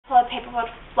paper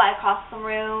would fly across the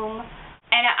room,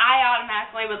 and I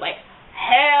automatically was like,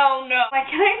 hell no. Like,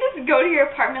 can I just go to your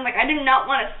apartment? Like, I do not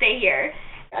want to stay here.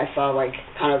 I saw, like,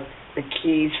 kind of the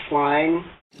keys flying.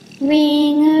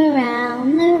 Ring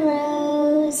around the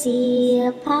rosy,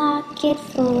 a pocket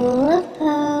full of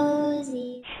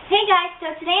posies. Hey guys, so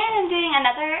today I'm doing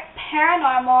another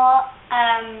paranormal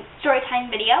storytime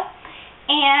video,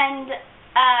 and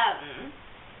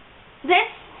this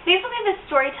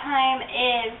storytime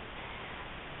is,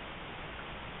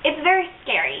 it's very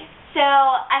scary. So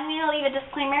I'm going to leave a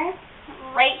disclaimer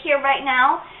right here, right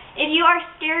now. If you are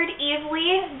scared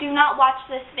easily, do not watch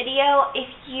this video.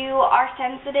 If you are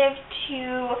sensitive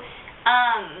to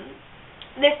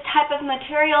this type of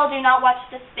material, do not watch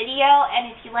this video.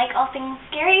 And if you like all things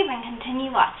scary, then continue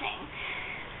watching.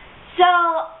 So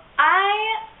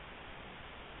I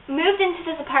moved into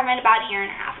this apartment about a year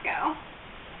and a half ago.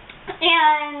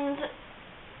 And,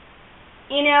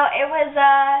 you know, it was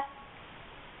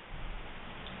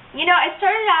it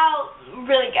started out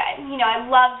really good. You know, I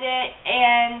loved it,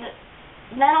 and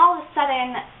then all of a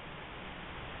sudden,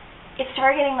 it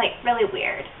started getting, like, really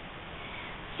weird.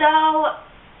 So,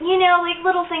 you know, like,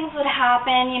 little things would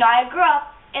happen. You know, I grew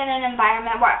up in an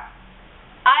environment where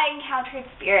I encountered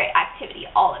spirit activity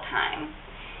all the time.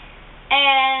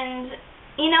 And,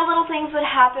 you know, little things would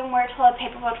happen where toilet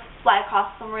paper would fly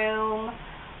across the room,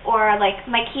 or, like,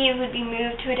 my keys would be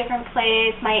moved to a different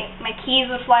place, my keys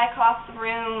would fly across the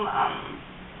room.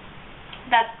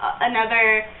 That's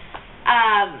another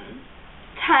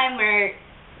time where,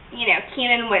 you know,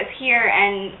 Keenan was here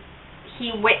and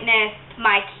he witnessed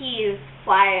my keys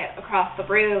fly across the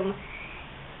room.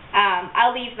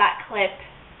 I'll leave that clip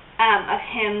of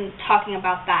him talking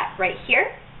about that right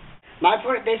here.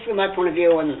 Basically my point of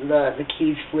view when the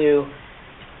keys flew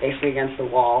basically against the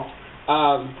wall.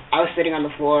 I was sitting on the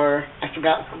floor. I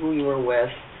forgot who you were with.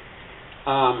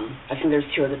 I think there's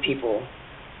two other people.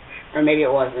 Or maybe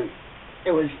it wasn't.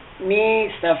 It was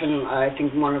me, Steph, and I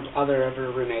think one of other of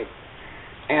her roommates.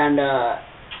 And I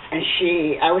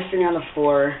was sitting on the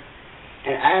floor,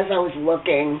 and as I was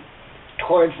looking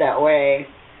towards that way,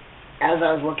 as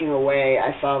I was looking away,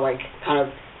 I saw, like, kind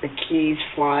of the keys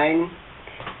flying.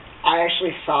 I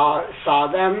actually saw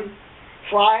them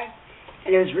fly.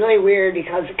 And it was really weird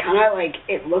because it kind of, like,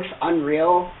 it looks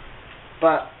unreal,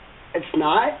 but it's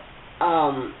not.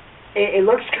 It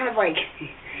looks kind of like,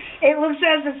 it looks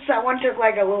as if someone took,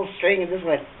 like, a little string and just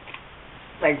went,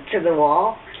 like, to the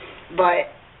wall. But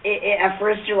at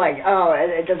first you're like, oh,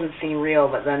 it doesn't seem real,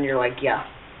 but then you're like, yeah.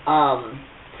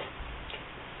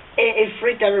 It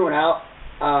freaked everyone out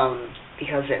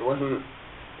because it wasn't,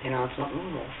 you know, it's not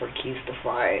normal for keys to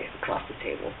fly across the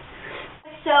table.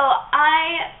 So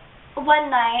one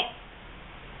night,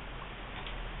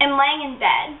 I'm laying in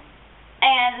bed,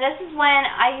 and this is when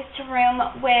I used to room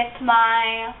with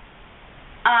my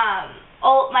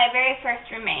my very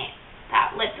first roommate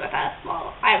that lived with us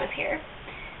while I was here.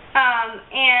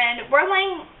 And we're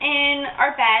laying in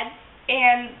our beds,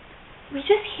 and we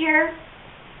just hear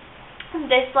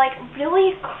this, like,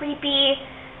 really creepy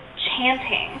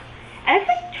chanting, and it's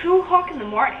like 2 o'clock in the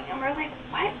morning, and we're like,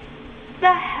 what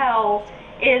the hell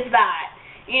is that?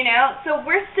 You know, so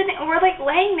we're like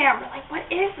laying there, and we're like, what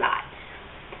is that?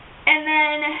 And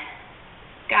then,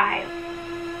 guys,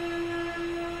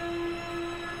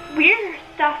 weird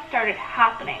stuff started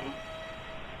happening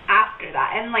after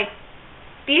that. And, like,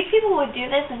 these people would do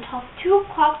this until 2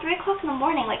 o'clock, 3 o'clock in the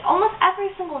morning, like, almost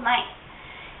every single night.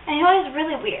 And it was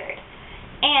really weird.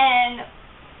 And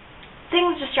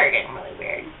things just started getting really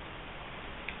weird.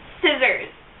 Scissors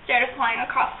started flying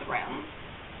across the room.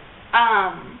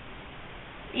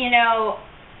 You know,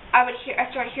 I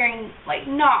started hearing, like,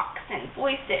 knocks and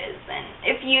voices, and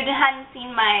if you hadn't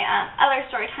seen my other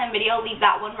storytime video, leave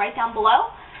that one right down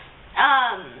below.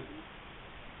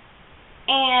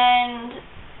 And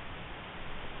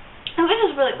it was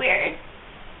just really weird.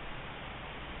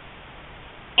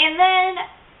 And then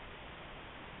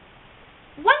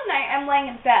one night I'm laying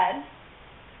in bed,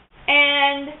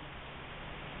 and,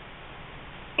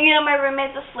 you know, my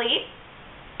roommate's asleep,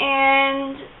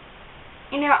 and,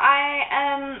 you know,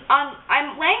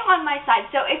 I'm laying on my side.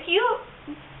 So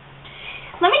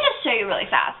let me just show you really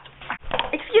fast.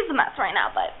 Excuse the mess right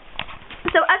now, but,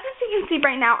 so as you can see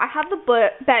right now, I have the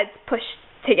beds pushed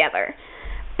together.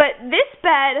 But this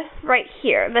bed right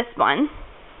here, this one,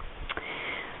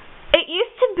 it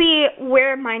used to be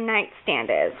where my nightstand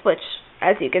is, which,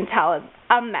 as you can tell, is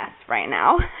a mess right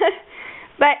now.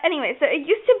 But anyway, so it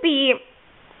used to be,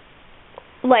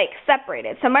 like,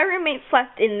 separated. So my roommate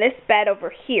slept in this bed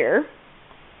over here,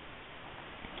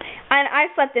 and I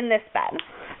slept in this bed.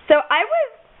 So I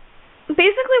was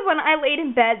basically when I laid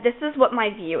in bed, this is what my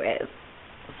view is.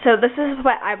 So this is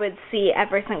what I would see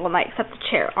every single night, except the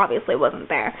chair obviously wasn't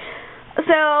there.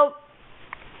 So,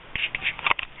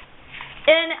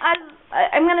 and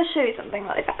I'm going to show you something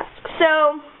really fast.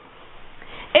 So,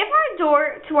 if our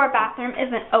door to our bathroom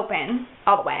isn't open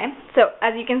all the way, so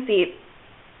as you can see,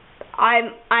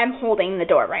 I'm holding the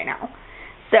door right now.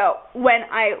 So when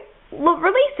I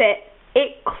release it,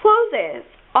 it closes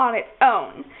on its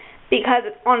own because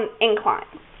it's on an incline.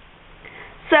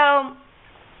 So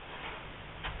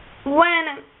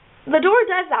when the door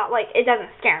does that, like, it doesn't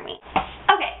scare me.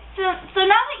 Okay, so now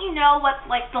that you know what,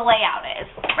 like, the layout is,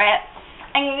 right,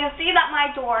 and you can see that my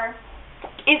door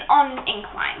is on an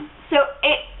incline, so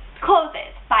it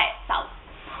closes by itself.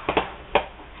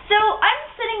 So I'm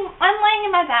laying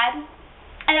in my bed,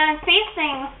 and I'm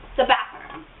facing the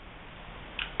bathroom,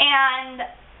 and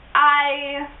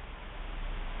I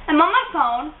am on my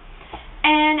phone,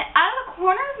 and out of the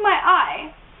corner of my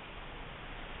eye,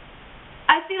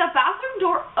 I see the bathroom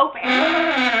door open,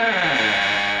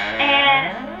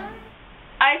 and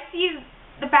I see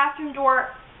the bathroom door,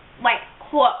 like,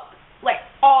 closed, like,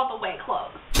 all the way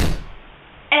closed.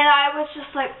 And I was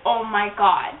just like, oh my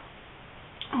god,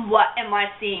 what am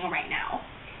I seeing right now?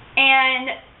 And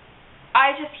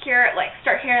I just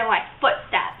start hearing, like,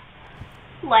 footsteps.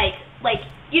 Like,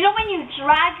 you know when you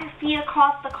drag your feet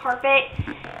across the carpet,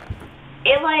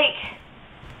 it, like,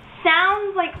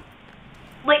 sounds like,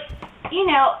 you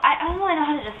know, I don't really know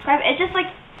how to describe it. It's just like,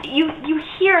 you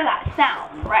hear that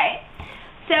sound, right?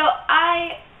 So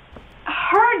I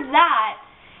heard that,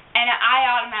 and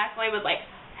I automatically was like,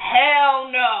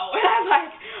 hell no. And I, like,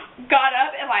 got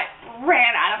up and, like,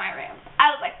 ran out of my room.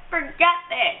 I was like, forget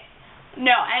this.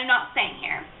 No, I'm not staying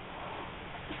here.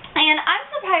 And I'm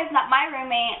surprised that my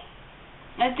roommate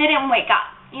didn't wake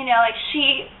up. You know, like,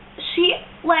 she's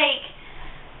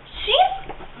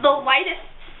the lightest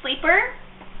sleeper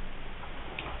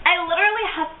I literally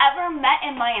have ever met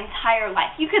in my entire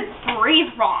life. You could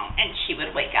breathe wrong and she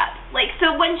would wake up. Like,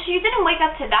 so when she didn't wake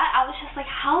up to that, I was just like,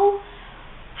 how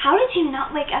did you not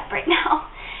wake up right now?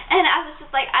 And I was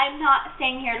just like, I'm not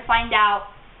staying here to find out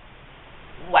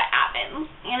what happens,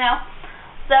 you know?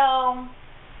 So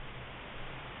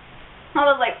I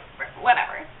was like,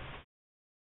 whatever.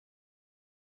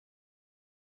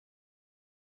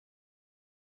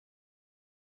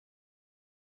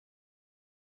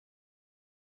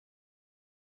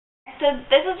 So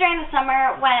this was during the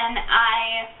summer when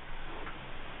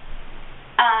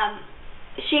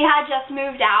she had just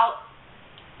moved out,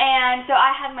 and so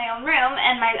I had my own room,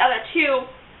 and my other two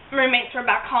roommates were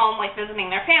back home, like,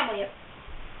 visiting their families.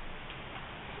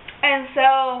 And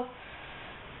so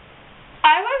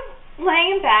I was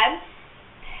laying in bed,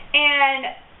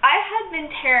 and I had been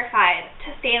terrified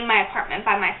to stay in my apartment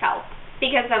by myself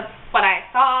because of what I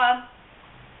saw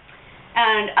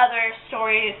and other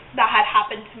stories that had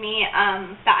happened to me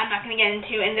that I'm not going to get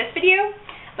into in this video.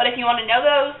 But if you want to know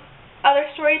those other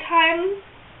story times,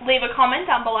 leave a comment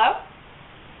down below,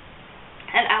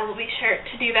 and I will be sure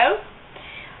to do those.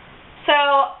 So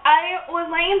I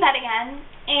was laying in bed again,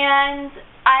 and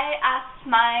I asked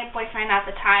my boyfriend at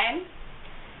the time,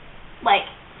 like,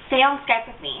 stay on Skype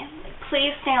with me. Like,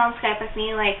 please stay on Skype with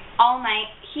me, like, all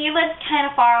night. He lived kind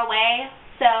of far away,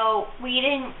 so we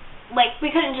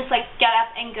couldn't just, like, get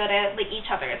up and go to, like,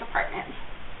 each other's apartments.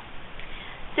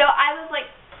 So I was like,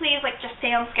 please, like, just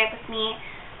stay on Skype with me,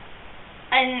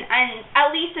 and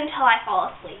at least until I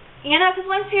fall asleep. You know, because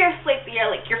once you're asleep,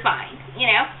 you're fine, you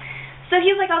know? So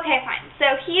he's like, okay, fine.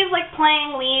 So he's, like,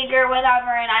 playing League or whatever,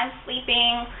 and I'm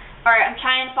sleeping, or I'm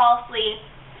trying to fall asleep,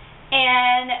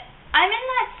 and I'm in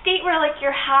that state where, like,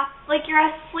 you're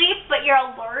asleep, but you're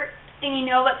alert, and you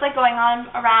know what's, like, going on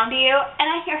around you, and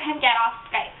I hear him get off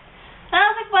Skype. And I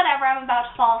was like, whatever, I'm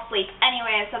about to fall asleep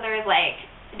anyway, so there's, like,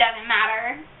 it doesn't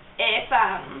matter if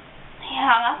he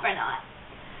hung up or not.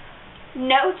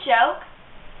 No joke,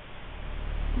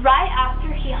 right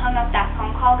after he hung up that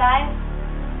phone call, guys,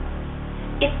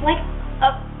 it's like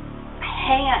a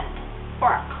hand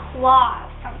or a claw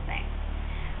or something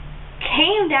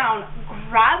came down,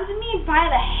 grabbed me by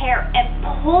the hair, and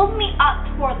pulled me up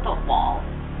toward the wall.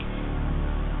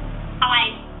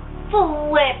 I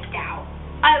flipped out.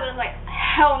 I was like,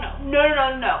 hell no,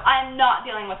 no, I'm not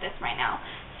dealing with this right now.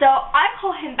 So I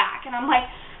call him back, and I'm like,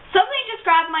 somebody just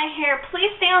grabbed my hair, please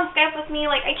stay on Skype with me,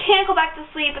 like, I can't go back to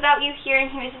sleep without you here.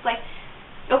 And he was just like,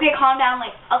 okay, calm down,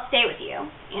 like, I'll stay with you,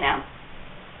 you know?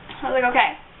 I was like,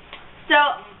 okay. So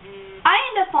I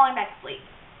ended up falling back asleep,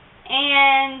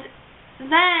 and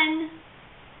then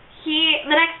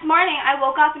the next morning, I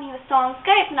woke up, and he was still on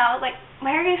Skype, and I was like,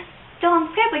 why are you still on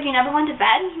Skype? Like, you never went to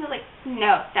bed? And he was like,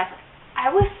 no, Stephanie, I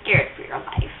was scared for your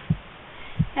life.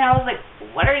 And I was like,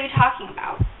 what are you talking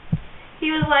about?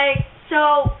 He was like,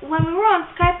 so when we were on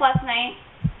Skype last night,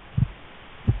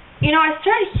 you know, I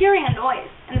started hearing a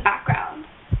noise in the background.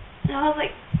 And I was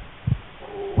like,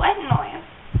 what noise?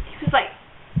 He was like,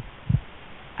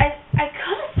 I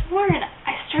could have sworn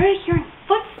I started hearing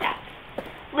footsteps.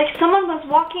 Like someone was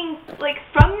walking, like,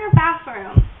 from your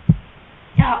bathroom.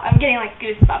 Oh, I'm getting, like,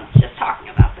 goosebumps just talking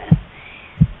about this.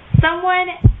 Someone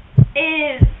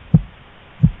is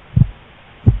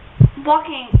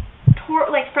walking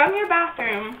from your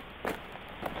bathroom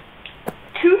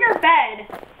to your bed,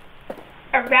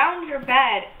 around your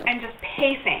bed, and just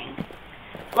pacing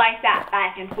like that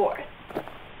back and forth.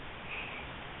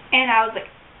 And I was like,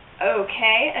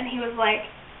 okay. And he was like,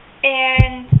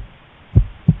 and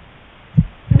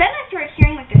then I started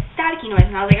hearing like this staticky noise,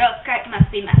 and I was like, oh, Skype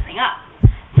must be messing up.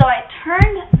 So I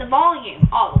turned the volume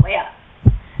all the way up,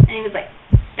 and he was like,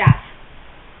 Steph,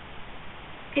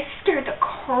 it scared the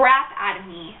crap out of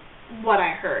me what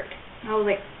I heard. And I was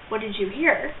like, what did you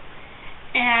hear?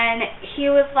 And he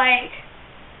was like,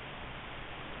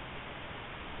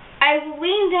 I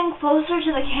leaned in closer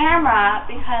to the camera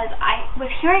because I was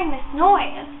hearing this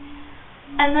noise,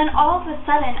 and then all of a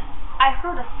sudden I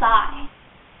heard a sigh.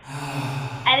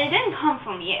 And it didn't come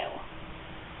from you.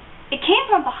 It came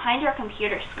from behind your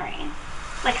computer screen,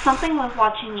 like something was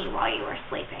watching you while you were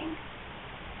sleeping.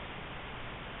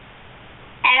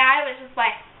 And I was just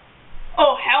like,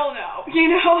 oh, hell no. You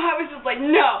know, I was just like,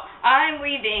 no, I'm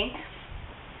leaving.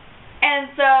 And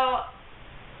so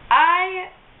I'm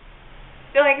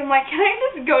like, can I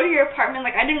just go to your apartment?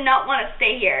 Like, I do not want to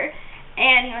stay here.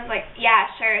 And he was like, yeah,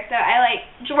 sure. So I, like,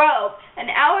 drove an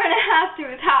hour and a half to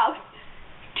his house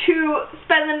to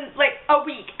spend, like, a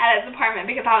week at his apartment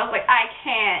because I was like, I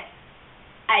can't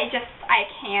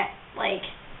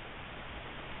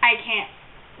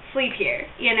sleep here,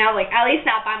 you know, like, at least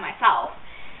not by myself.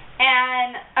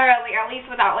 And, or like, at least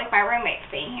without, like, my roommates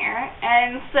being here.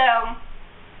 And so,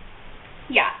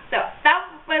 yeah, so that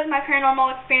was my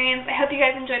paranormal experience. I hope you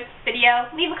guys enjoyed this video.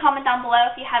 Leave a comment down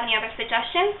below if you have any other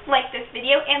suggestions. Like this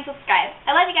video and subscribe.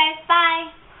 I love you guys.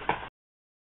 Bye!